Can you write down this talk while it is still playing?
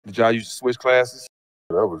Did y'all used to switch classes?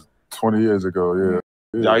 That was 20 years ago, yeah.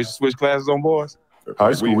 Y'all used to switch classes on boys?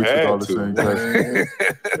 High school, we took had all the to. same classes.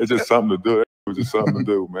 It's just something to do. It was just something to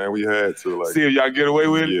do, man. We had to, like. See if y'all get away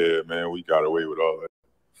with it? Yeah, man, we got away with all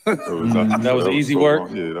that. That was easy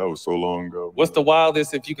work? Yeah, that was so long ago. What's the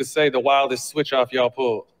wildest, if you could say, the wildest switch off y'all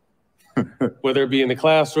pulled? Whether it be in the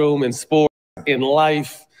classroom, in sports, in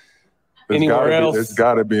life, anywhere else? It's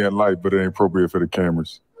got to be in life, but it ain't appropriate for the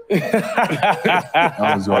cameras. They did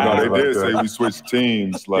say we switched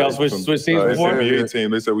teams. Like, y'all switched teams before? NBA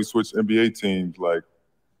team. They said we switched NBA teams like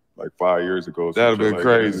 5 years ago. That'd have been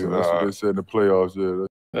crazy. That's what they said in the playoffs. Yeah,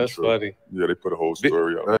 that's funny. Yeah, they put a whole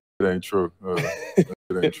story out. That ain't true. It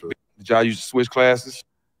ain't true. Did y'all used to switch classes?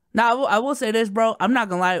 Now, I will say this, bro. I'm not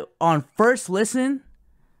gonna lie. On first listen,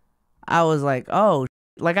 I was like, oh,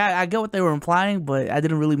 like I get what they were implying, but I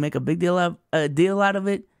didn't really make a big deal out of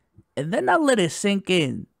it. And then I let it sink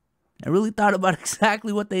in. I really thought about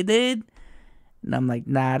exactly what they did, and I'm like,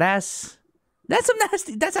 nah, that's some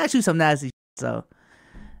nasty. That's actually some nasty shit. So,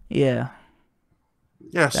 yeah,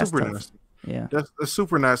 that's super tough. nasty. Yeah, that's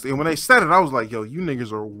super nasty. And when they said it, I was like, yo, you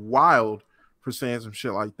niggas are wild for saying some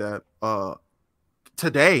shit like that.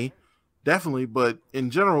 Today, definitely, but in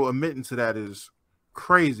general, admitting to that is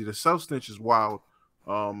crazy. The self snitch is wild.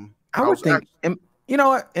 I would think, and you know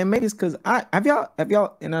what? And maybe it's because have y'all,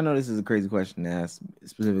 and I know this is a crazy question to ask,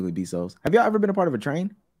 specifically B-Souls. Have y'all ever been a part of a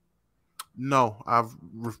train? No, I've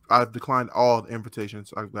declined all the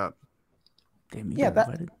invitations I've got. Damn, yeah,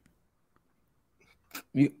 that.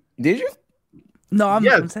 You did you? No, I'm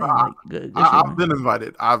saying like, I've been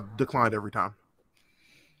invited. I've declined every time.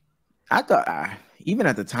 I thought, even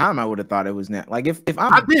at the time, I would have thought it was like if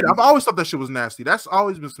I did. I've always thought that shit was nasty. That's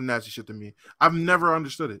always been some nasty shit to me. I've never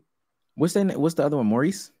understood it. What's the other one?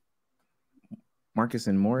 Maurice, Marcus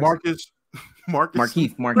and Morris. Markeith.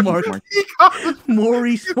 Maurice.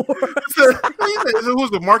 Who's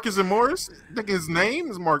the Marcus and Morris? I think his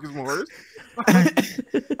name is Marcus Morris.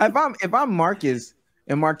 if I'm Marcus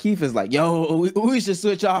and Markeith is like, yo, we should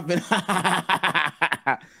switch off, and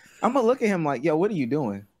I'm gonna look at him like, yo, what are you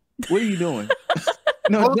doing? What are you doing?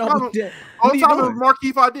 All the time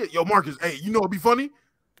Markeith, I did. Yo, Marcus, hey, you know what'd be funny?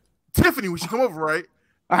 Tiffany, we should come over, right?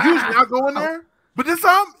 Usually I go in there, but this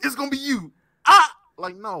time it's gonna be you.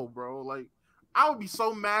 Like, no, bro. Like, I would be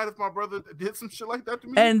so mad if my brother did some shit like that to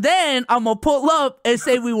me. And then I'm gonna pull up and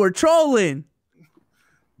say we were trolling.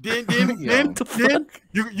 Then you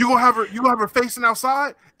gonna have her facing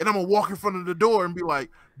outside, and I'm gonna walk in front of the door and be like,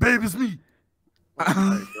 "Babe, it's me."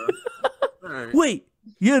 Right. Wait,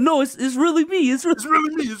 yeah, no, it's really me. It's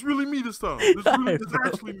really me. It's really me this time. It's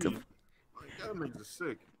actually me. Like, that makes it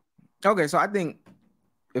sick. Okay, so I think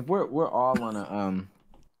if we're all on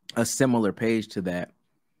a similar page to that,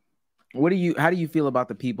 how do you feel about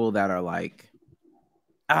the people that are like,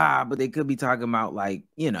 but they could be talking about, like,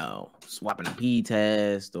 you know, swapping a P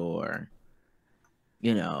test, or,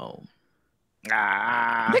 you know, they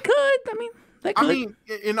could. They could. I mean,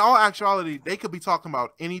 in all actuality, they could be talking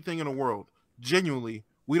about anything in the world. Genuinely,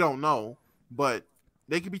 we don't know, but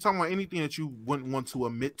they could be talking about anything that you wouldn't want to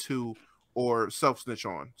admit to or self-snitch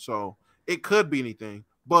on. So it could be anything,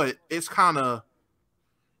 but it's kind of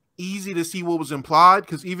easy to see what was implied,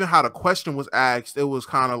 because even how the question was asked, it was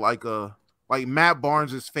kind of like Matt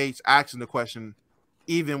Barnes's face asking the question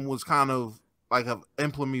even was kind of like a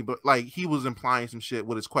implement, but like he was implying some shit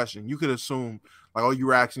with his question. You could assume like, oh, you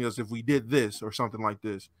were asking us if we did this or something like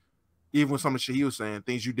this. Even with some of the shit he was saying,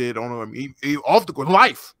 things you did on off the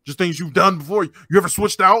life, just things you've done before. You ever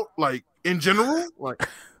switched out, like, in general, like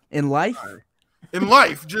in life,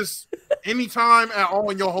 just anytime at all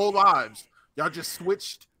in your whole lives, y'all just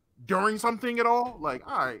switched during something at all. Like,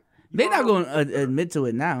 all right, they're not going to admit to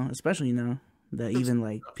it now, especially now that even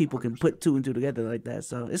like people can put two and two together like that.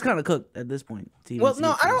 So it's kind of cooked at this point. Well,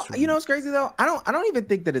 no, I don't. You know, it's crazy though. I don't even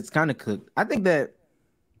think that it's kind of cooked. I think that,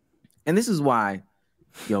 and this is why.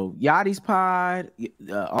 Yo, Yachty's pod,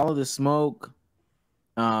 all of the smoke.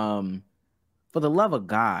 For the love of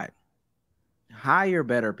God, hire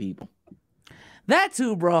better people. That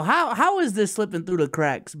too, bro. How is this slipping through the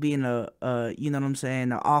cracks? Being a you know what I'm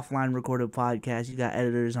saying, an offline recorded podcast. You got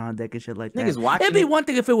editors on deck and shit like that. Niggas watching. It'd be one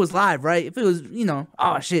thing if it was live, right? If it was, you know,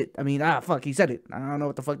 oh shit. I mean, fuck, he said it. I don't know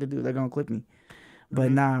what the fuck to do. They're gonna clip me.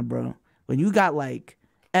 But nah, bro. When you got like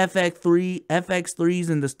FX3s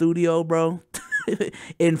in the studio, bro.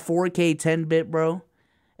 In 4K 10-bit, bro,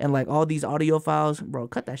 and like all these audio files, bro,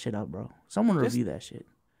 cut that shit out, bro. Someone review that shit.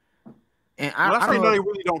 And that's how you know they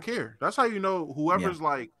really don't care. That's how you know whoever's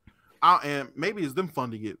like, and maybe it's them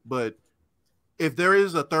funding it, but if there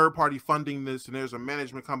is a third party funding this and there's a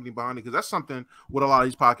management company behind it, because that's something with a lot of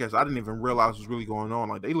these podcasts I didn't even realize was really going on.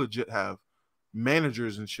 Like they legit have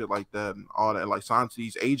managers and shit like that and all that, like signed to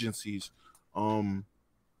these agencies.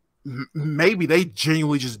 Maybe they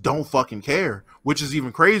genuinely just don't fucking care, which is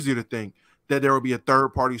even crazier to think that there will be a third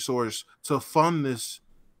party source to fund this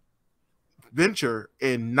venture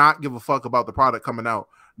and not give a fuck about the product coming out,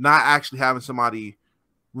 not actually having somebody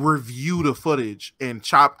review the footage and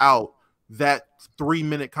chop out that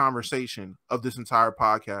 3-minute conversation of this entire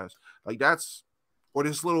podcast. Like that's, or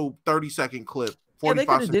this little 30-second clip. Yeah, they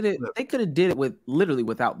could have did it. clip. They could have did it with literally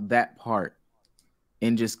without that part,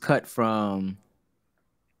 and just cut from.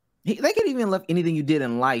 They could even left anything you did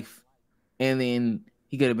in life, and then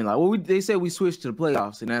he could have been like, "Well, they said we switched to the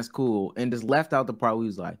playoffs, and that's cool," and just left out the part where he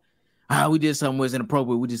was like, we did something was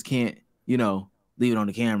inappropriate. We just can't, leave it on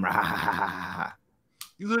the camera."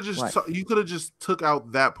 You could have just took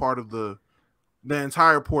out that part of the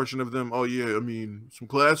entire portion of them. Oh yeah, I mean some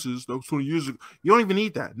classes that was 20 years ago. You don't even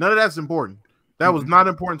need that. None of that's important. That was not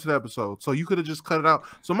important to the episode. So you could have just cut it out.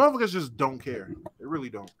 So motherfuckers just don't care. They really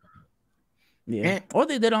don't. Yeah, or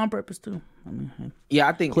they did it on purpose too. I mean, Yeah,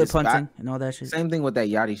 I think clip hunting and all that shit. Same thing with that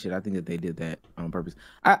Yachty shit. I think that they did that on purpose.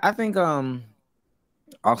 I think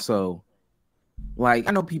also, like,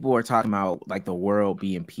 I know people are talking about like the world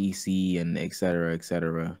being PC and et cetera, et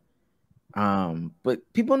cetera. But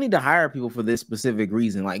people need to hire people for this specific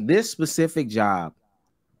reason, like this specific job,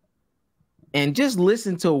 and just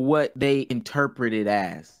listen to what they interpret it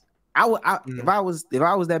as. If I was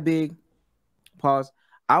that big, pause,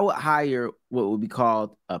 I would hire what would be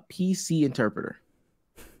called a PC interpreter.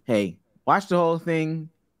 Hey, watch the whole thing.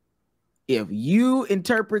 If you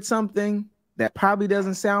interpret something that probably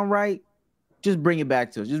doesn't sound right, just bring it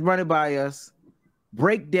back to us. Just run it by us.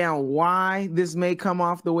 Break down why this may come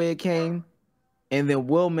off the way it came, and then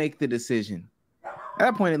we'll make the decision. At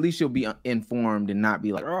that point, at least you'll be informed and not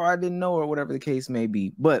be like, "Oh, I didn't know," or whatever the case may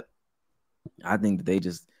be. But I think that they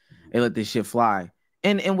let this shit fly.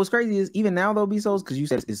 And what's crazy is even now though, Bezos, because you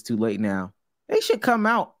said it's too late now, they should come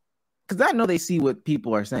out, because I know they see what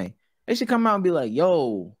people are saying. They should come out and be like,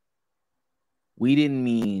 "Yo, we didn't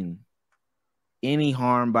mean any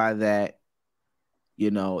harm by that.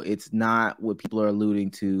 It's not what people are alluding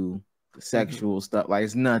to, sexual stuff. Like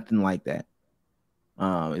it's nothing like that.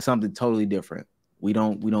 It's something totally different. We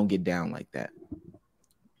don't get down like that."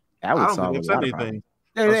 That would solve a lot of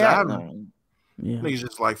problems. Yeah. Niggas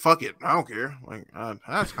just like, fuck it, I don't care. Like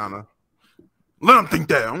that's kind of, let them think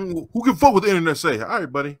that. Who can fuck with the internet? Say, all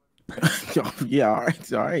right, buddy. Yeah,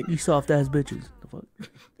 all right. You soft ass bitches. The fuck?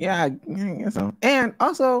 Yeah, I guess so. And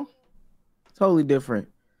also, totally different.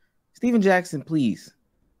 Steven Jackson, please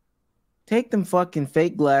take them fucking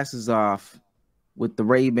fake glasses off with the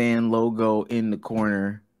Ray-Ban logo in the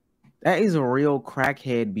corner. That is a real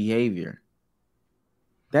crackhead behavior.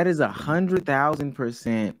 That is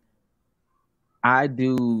 100,000% I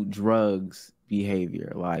do drugs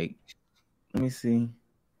behavior. Like, let me see.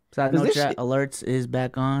 So I know chat alerts is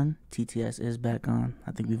back on. TTS is back on.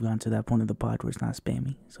 I think we've gotten to that point of the pod where it's not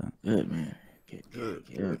spammy. So good, man. Get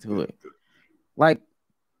to it. Like,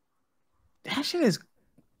 that shit is.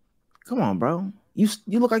 Come on, bro. You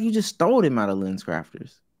look like you just stole him out of Lens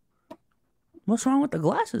Crafters. What's wrong with the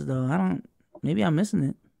glasses though? Maybe I'm missing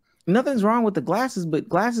it. Nothing's wrong with the glasses, but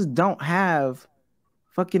glasses don't have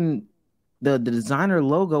fucking the designer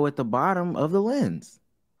logo at the bottom of the lens.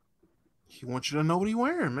 He wants you to know what he's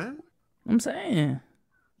wearing, man. I'm saying,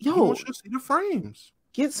 he wants you to see the frames.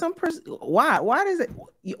 Get some Why does it?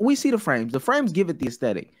 We see the frames. The frames give it the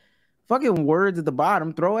aesthetic. Fucking words at the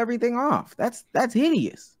bottom throw everything off. That's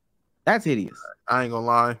hideous. That's hideous. I ain't gonna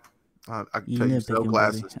lie. I can tell you sell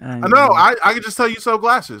glasses. I know. I can just tell you sell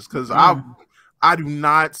glasses because I do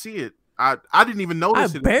not see it. I didn't even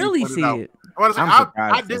notice it. I barely see it. I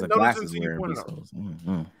didn't notice it until you pointed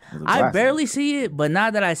out. I barely see it, but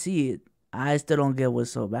now that I see it, I still don't get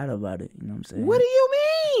what's so bad about it. You know what I'm saying? What do you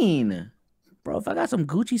mean? Bro, if I got some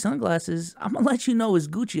Gucci sunglasses, I'm going to let you know it's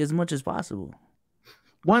Gucci as much as possible.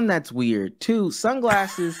 One, that's weird. Two,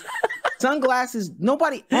 sunglasses.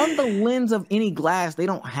 Nobody on the lens of any glass, they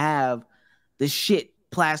don't have the shit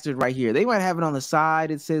plastered right here. They might have it on the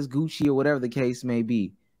side. It says Gucci or whatever the case may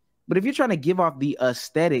be. But if you're trying to give off the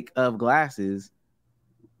aesthetic of glasses,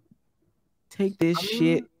 take this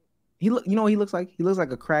shit. You know what he looks like? He looks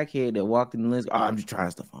like a crackhead that walked in the lens. Oh, I'm just trying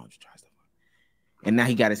stuff on. And now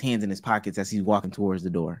he got his hands in his pockets as he's walking towards the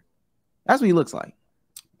door. That's what he looks like.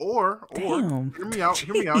 Or Damn. hear me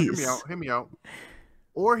out.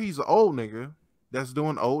 Or he's an old nigga that's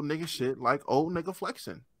doing old nigga shit like old nigga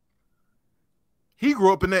flexing. He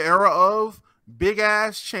grew up in the era of big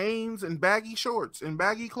ass chains and baggy shorts and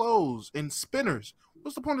baggy clothes and spinners.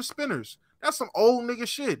 What's the point of spinners? That's some old nigga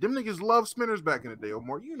shit. Them niggas love spinners back in the day,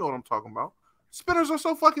 Omar. You know what I'm talking about. Spinners are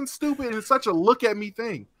so fucking stupid and it's such a look at me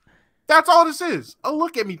thing. That's all this is. A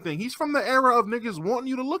look at me thing. He's from the era of niggas wanting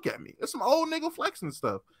you to look at me. It's some old nigga flexing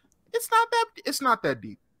stuff. It's not that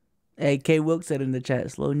deep. Hey, K Wilk said in the chat,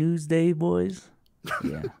 slow news day, boys.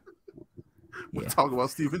 Yeah. We're talking about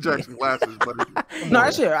Steven Jackson glasses, buddy. No,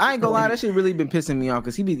 that shit, I ain't gonna lie, that shit really been pissing me off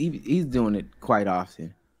because he's doing it quite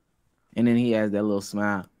often. And then he has that little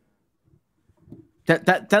smile.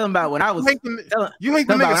 Tell him about when I was. You hate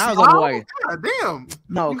the nigga I was smile? on the way. God damn.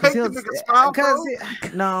 No, You hate the nigga smile, bro?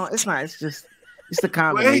 no, it's not. It's just the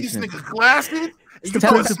Well, hey, this combination. nigga glasses. And you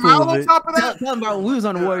Tell put a him to smile prove on it. top of that? Tell him about when we was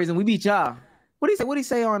on the Warriors and we beat y'all. What do he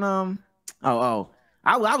say on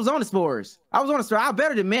I was on the Spurs. I was on the Spurs. I was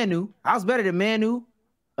better than Manu. I was better than Manu,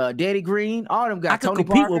 Daddy Green, all them guys. I could Tony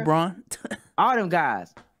compete Parker, with Bron. all them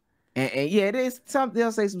guys. And yeah, it is something.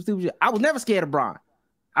 They'll say some stupid shit. I was never scared of Bron.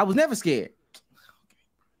 I was never scared.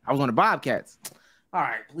 I was on the Bobcats. All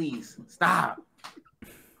right, please stop.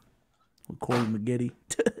 Corey McGiddy.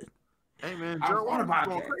 Hey man, I Gerald was on the Wallace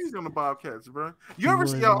going Bobcats. crazy on the Bobcats, bro. You ever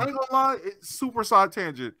see? Yo, I ain't gonna lie, it's super side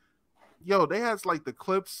tangent. Yo, they had like the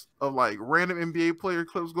clips of like random NBA player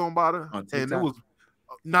clips going by there, On and TikTok? it was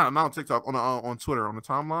not on TikTok, on Twitter, on the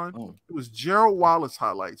timeline. Oh. It was Gerald Wallace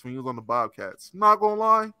highlights when he was on the Bobcats. Not gonna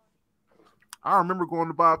lie, I remember going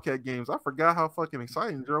to Bobcat games. I forgot how fucking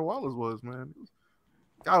exciting Gerald Wallace was, man.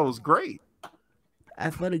 Guy was great.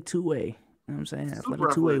 Athletic two-way. You know what I'm saying? Super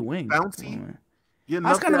Athletic two-way athletic, wing. bouncy. Come on. Getting I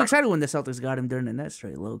was up kind of there. excited when the Celtics got him during the net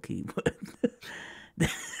straight, low key, but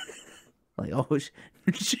like, oh, got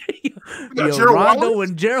yo, Gerald Rondo Wallace?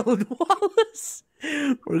 and Gerald Wallace,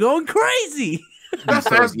 we're going crazy. That's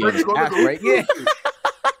Yeah, that's right. Yeah.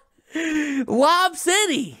 Lob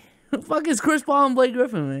City. Fuck is Chris Paul and Blake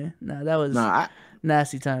Griffin, man. Nah, that was No,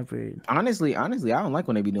 nasty time period. honestly, I don't like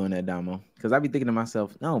when they be doing that, Damo, because I be thinking to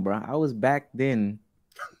myself, no, bro, I was back then,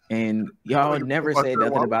 and y'all Like, never fuck said that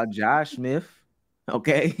nothing Wallace. about Josh Smith.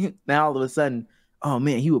 Okay, now all of a sudden, oh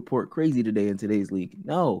man, he would port crazy today in today's league.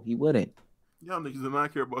 No, he wouldn't. Y'all niggas did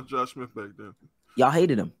not care about Josh Smith back then. Y'all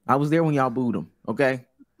hated him. I was there when y'all booed him. Okay,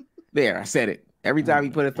 there, I said it. Every time he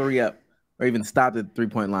put a 3 up or even stopped at the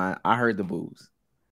 3-point line, I heard the boos.